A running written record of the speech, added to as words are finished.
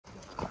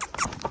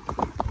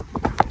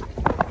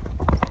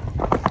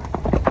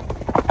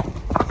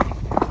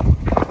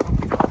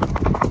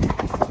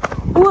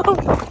Do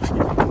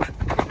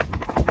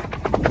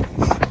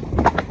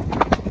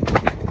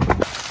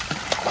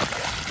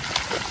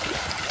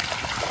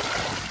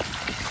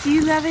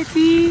you love it,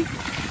 Dee?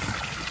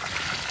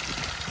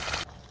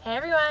 Hey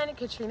everyone,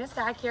 Katrina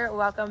Stack here.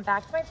 Welcome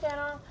back to my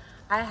channel.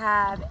 I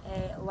have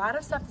a lot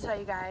of stuff to tell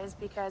you guys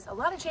because a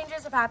lot of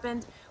changes have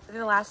happened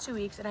within the last 2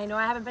 weeks, and I know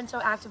I haven't been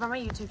so active on my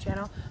YouTube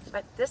channel,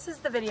 but this is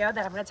the video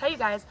that I'm going to tell you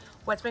guys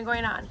what's been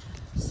going on.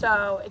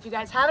 So if you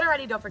guys haven't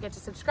already, don't forget to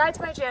subscribe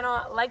to my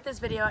channel, like this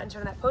video, and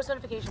turn on that post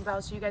notification bell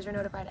so you guys are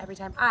notified every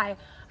time I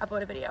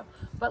upload a video.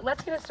 But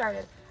let's get it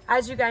started.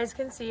 As you guys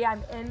can see,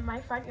 I'm in my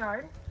front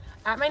yard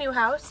at my new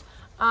house.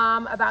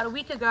 About a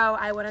week ago,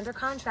 I went under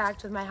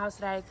contract with my house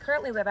that I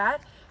currently live at.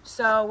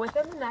 So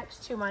within the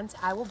next 2 months,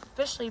 I will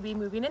officially be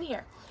moving in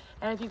here.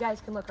 And if you guys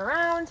can look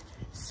around,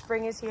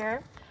 spring is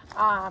here.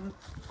 And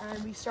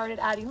we started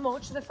adding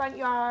mulch to the front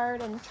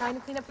yard and trying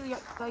to clean up the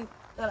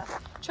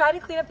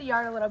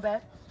yard a little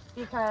bit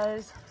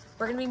because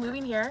we're gonna be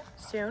moving here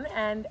soon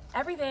and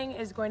everything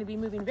is going to be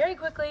moving very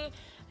quickly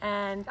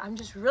and I'm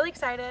just really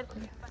excited.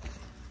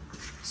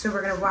 So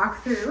we're gonna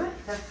walk through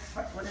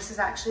well, this is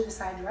actually the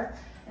side door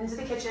into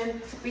the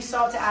kitchen. We still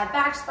have to add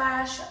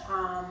backsplash,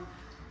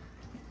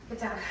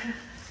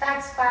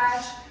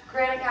 backsplash,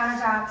 granite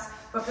countertops,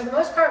 but for the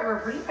most part, we're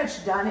pretty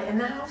much done in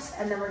the house,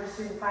 and then we're just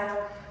doing final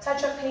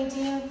touch-up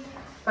painting.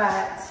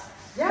 But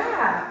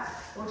yeah,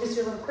 we'll just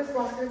do a little quick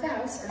walk through the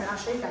house, and then I'll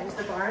show you guys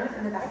the barn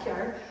and the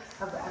backyard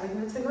of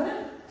everything that's been going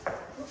on.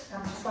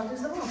 I'm just walking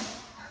to the wall.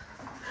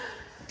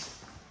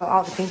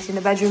 All the painting in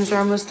the bedrooms are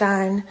almost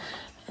done,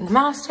 and the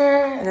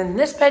master, and then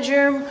this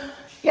bedroom,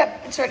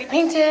 yep, it's already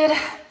painted.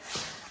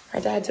 My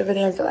dad's over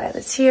there,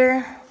 Delilah's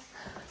here,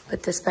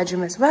 but this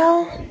bedroom as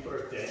well.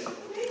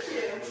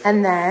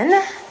 And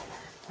then,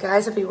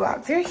 guys, if we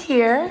walk through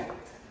here,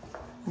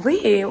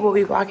 we will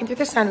be walking through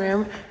the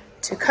sunroom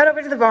to cut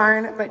over to the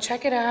barn, but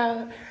check it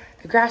out.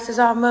 The grass is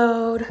all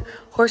mowed,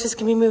 horses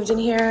can be moved in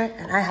here,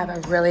 and I have a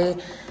really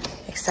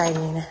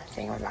exciting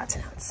thing I'm about to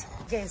announce.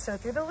 Okay, so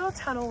through the little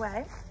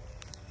tunnelway,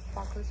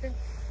 walk closer.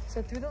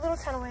 So through the little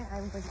tunnelway,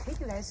 I'm going to take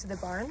you guys to the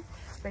barn,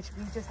 which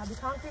we just had the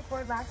concrete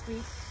poured last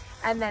week.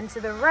 And then to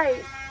the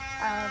right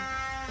of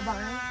the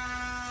barn,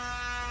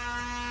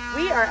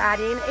 we are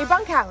adding a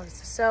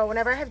bunkhouse. So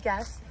whenever I have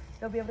guests,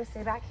 they'll be able to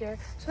stay back here.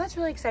 So that's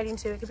really exciting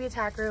too. It could be a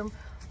tack room,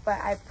 but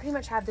I pretty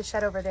much have the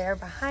shed over there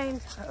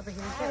behind, over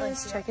here.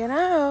 Let's check it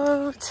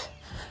out.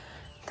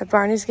 The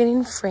barn is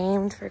getting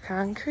framed for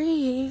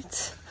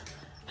concrete.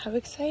 How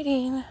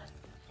exciting.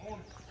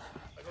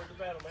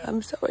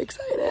 I'm so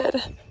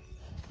excited.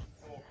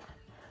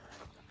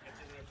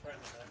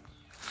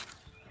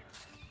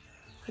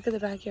 Look at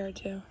the backyard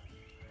too.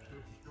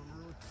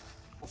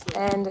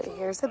 And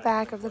here's the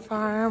back of the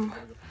farm.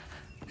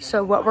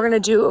 So what we're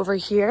gonna do over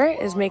here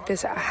is make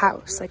this a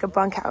house, like a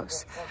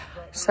bunkhouse.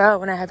 So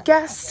when I have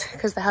guests,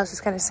 because the house is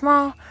kind of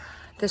small,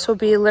 this will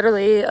be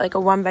literally like a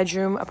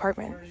 1-bedroom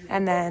apartment.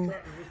 And then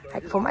I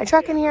can put my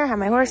truck in here, have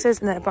my horses,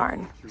 and then a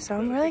barn. So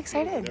I'm really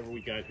excited.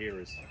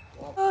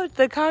 Oh,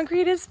 the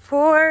concrete is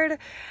poured.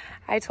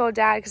 I told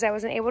Dad, because I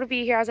wasn't able to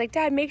be here, I was like,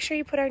 Dad, make sure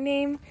you put our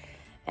name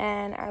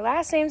and our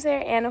last names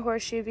there and a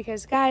horseshoe,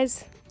 because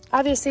guys,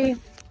 obviously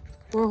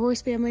we're a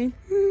horse family.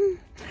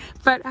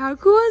 But how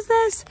cool is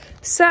this?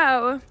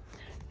 So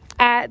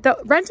at the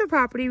rental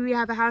property, we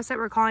have a house that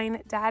we're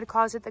calling, Dad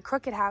calls it the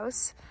Crooked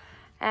House,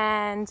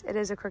 and it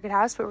is a crooked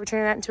house, but we're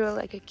turning that into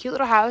a cute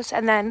little house.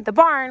 And then the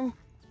barn,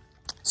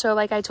 so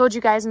like I told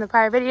you guys in the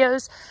prior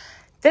videos,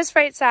 this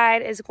right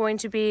side is going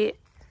to be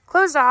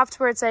closed off to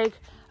where it's like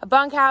a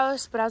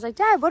bunkhouse. But I was like,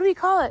 Dad, what do we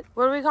call it?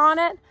 What are we calling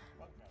it?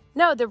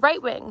 No, the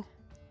right wing.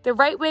 The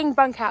right wing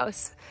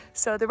bunkhouse.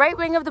 So the right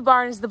wing of the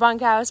barn is the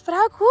bunkhouse. But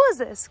how cool is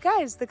this?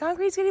 Guys, the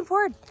concrete's getting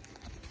poured.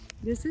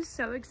 This is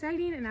so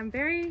exciting, and I'm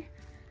very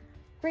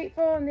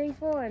grateful and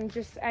thankful, and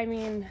just, I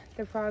mean,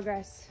 the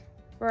progress.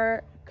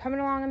 We're coming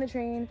along on the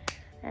train,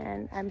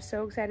 and I'm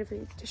so excited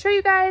to show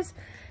you guys.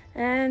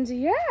 And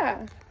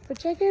yeah, but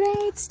check it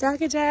out.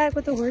 Stack Attack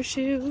with the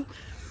horseshoe.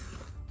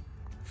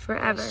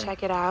 Forever.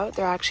 Check it out.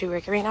 They're actually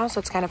working right now, so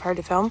it's kind of hard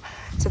to film.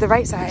 So the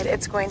right side,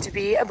 it's going to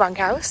be a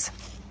bunkhouse.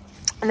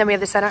 And then we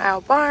have the center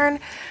aisle barn,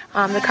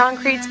 the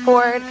concrete's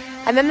poured.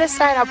 And then this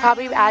side, I'll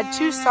probably add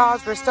 2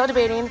 stalls. We're still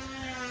debating,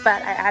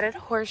 but I added a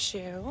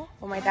horseshoe.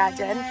 Well, my dad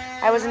did.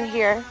 I wasn't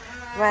here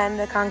when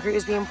the concrete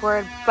was being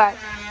poured. But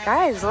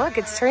guys, look,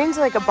 it's turning into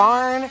like a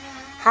barn,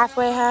 half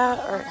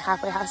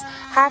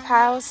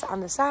house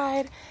on the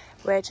side,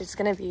 which is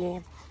gonna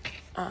be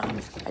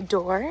a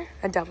door,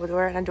 a double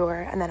door, and a door,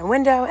 and then a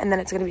window, and then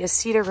it's gonna be a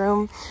cedar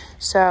room.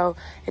 So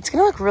it's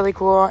gonna look really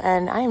cool,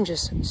 and I am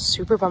just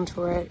super pumped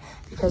for it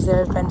because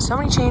there have been so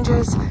many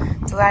changes.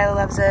 Delilah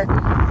loves it.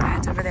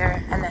 Dad's over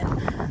there, and then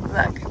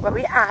look what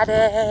we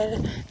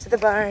added to the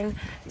barn.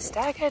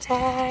 Stack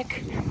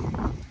Attack.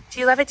 Do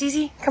you love it,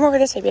 Deezy? Come over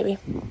this way, baby.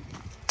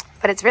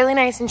 But it's really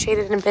nice and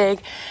shaded and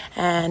big,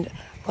 and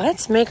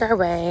let's make our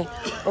way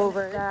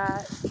over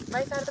the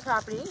right side of the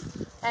property.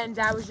 And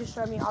Dad was just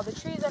showing me all the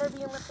trees that are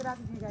being lifted up.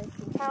 If you guys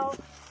can tell,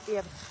 we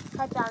have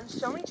cut down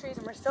so many trees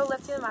and we're still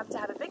lifting them up to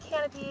have a big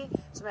canopy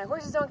so my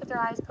horses don't get their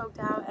eyes poked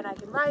out and I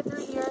can ride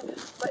through here.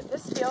 But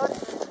this field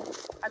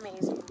is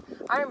amazing.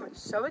 I'm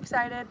so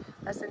excited.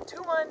 Less than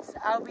 2 months,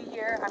 I'll be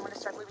here. I'm going to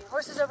start moving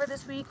horses over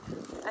this week,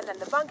 and then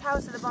the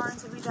bunkhouse and the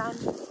barns will be done.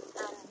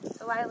 And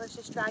Delilah's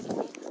just dragging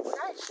me. Well,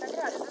 guys, check it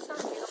out. Does this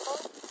sound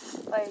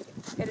beautiful? Like,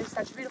 it is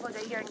such a beautiful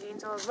day here in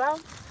Gainesville as well.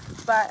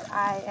 But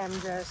I am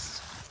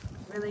just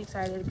really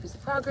excited because the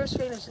progress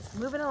train is just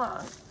moving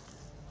along.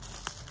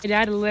 My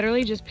dad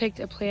literally just picked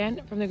a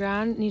plant from the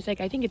ground, and he's like,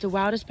 I think it's a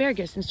wild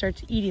asparagus, and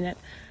starts eating it.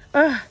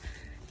 Ugh,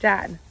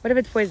 Dad, what if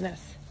it's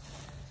poisonous?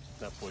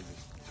 Not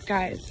poisonous.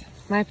 Guys,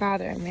 my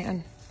father,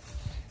 man,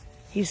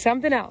 he's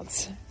something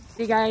else.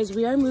 Hey guys,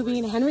 we are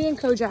moving Henry and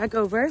Kojak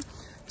over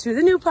to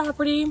the new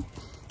property. I'm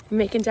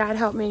making Dad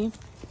help me.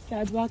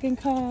 Dad's walking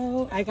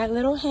Co. I got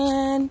little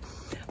Hen,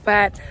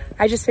 but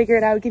I just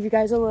figured I would give you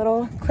guys a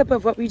little clip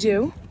of what we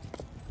do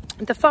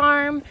at the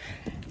farm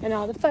and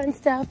all the fun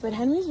stuff. But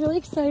Henry's really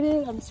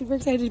excited. I'm super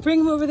excited to bring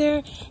him over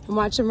there and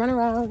watch him run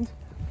around.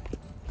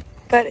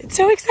 But it's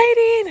so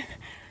exciting.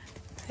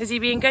 Is he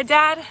being good,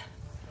 Dad?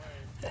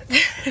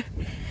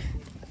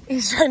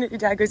 He's trying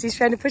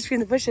to push me in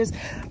the bushes.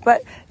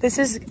 But this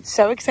is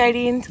so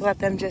exciting to let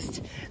them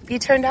just be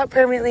turned out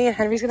permanently, and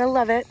Henry's gonna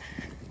love it.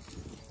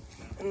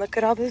 And look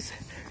at all those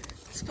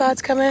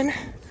spots coming.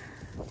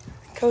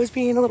 Co's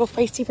being a little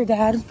feisty for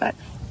Dad, but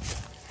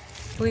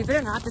believe it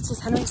or not, this is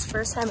Henry's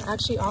first time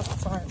actually off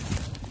the farm.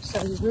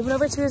 So he's moving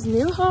over to his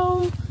new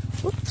home.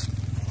 Whoops.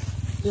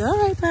 You're all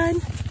right, bud.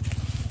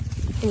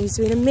 And he's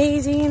doing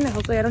amazing.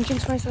 Hopefully I don't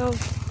jinx myself.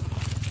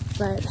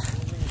 But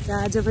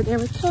Dad's over there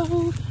with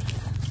Co.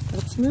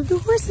 Let's move the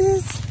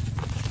horses.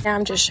 Now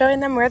I'm just showing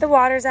them where the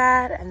water's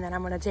at, and then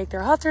I'm gonna take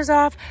their halters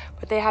off.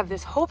 But they have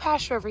this whole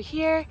pasture over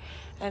here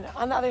and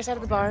on the other side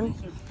of the barn.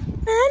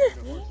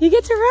 And you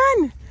get to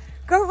run.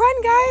 Go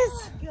run,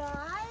 guys.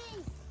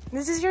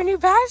 This is your new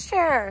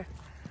pasture.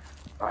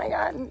 Oh my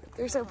God,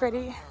 they're so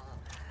pretty.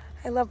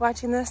 I love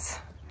watching this.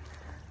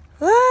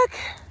 Look.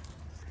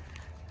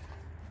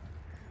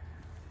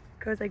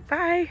 Goes like,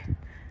 bye.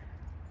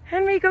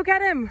 Henry, go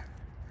get him.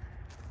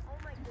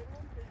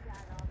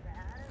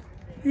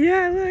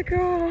 Yeah, look,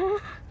 oh.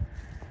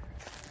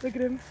 Look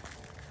at him.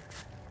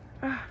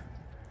 Oh.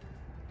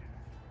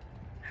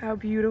 How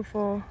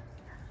beautiful.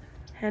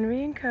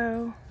 Henry and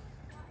Co.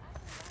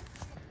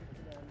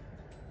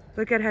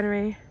 Look at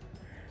Henry.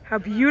 How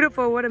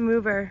beautiful, what a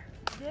mover.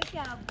 Look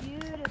how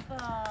beautiful.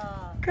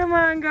 Come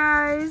on,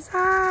 guys,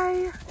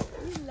 hi.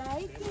 We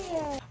like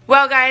it.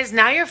 Well, guys,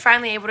 now you're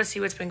finally able to see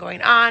what's been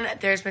going on.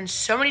 There's been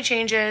so many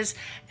changes,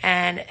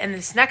 and in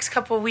this next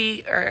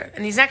in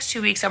these next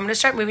 2 weeks, I'm going to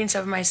start moving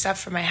some of my stuff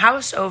from my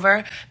house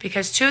over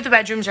because 2 of the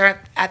bedrooms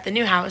at the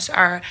new house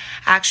are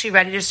actually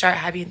ready to start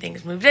having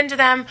things moved into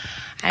them.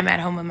 I'm at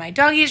home with my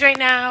doggies right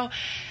now,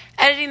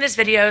 editing this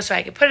video so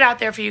I can put it out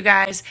there for you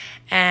guys.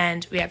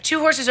 And we have 2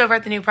 horses over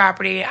at the new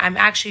property. I'm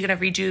actually going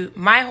to redo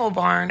my whole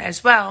barn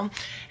as well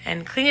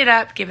and clean it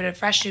up, give it a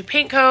fresh new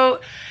paint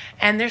coat.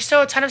 And there's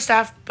still a ton of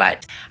stuff,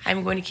 but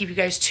I'm going to keep you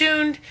guys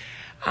tuned.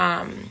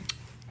 I'm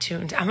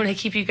going to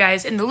keep you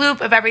guys in the loop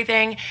of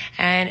everything.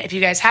 And if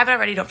you guys haven't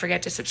already, don't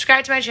forget to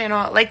subscribe to my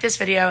channel, like this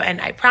video, and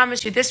I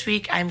promise you this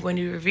week I'm going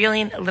to be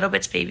revealing Little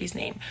Bit's baby's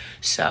name.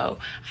 So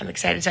I'm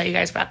excited to tell you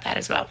guys about that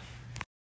as well.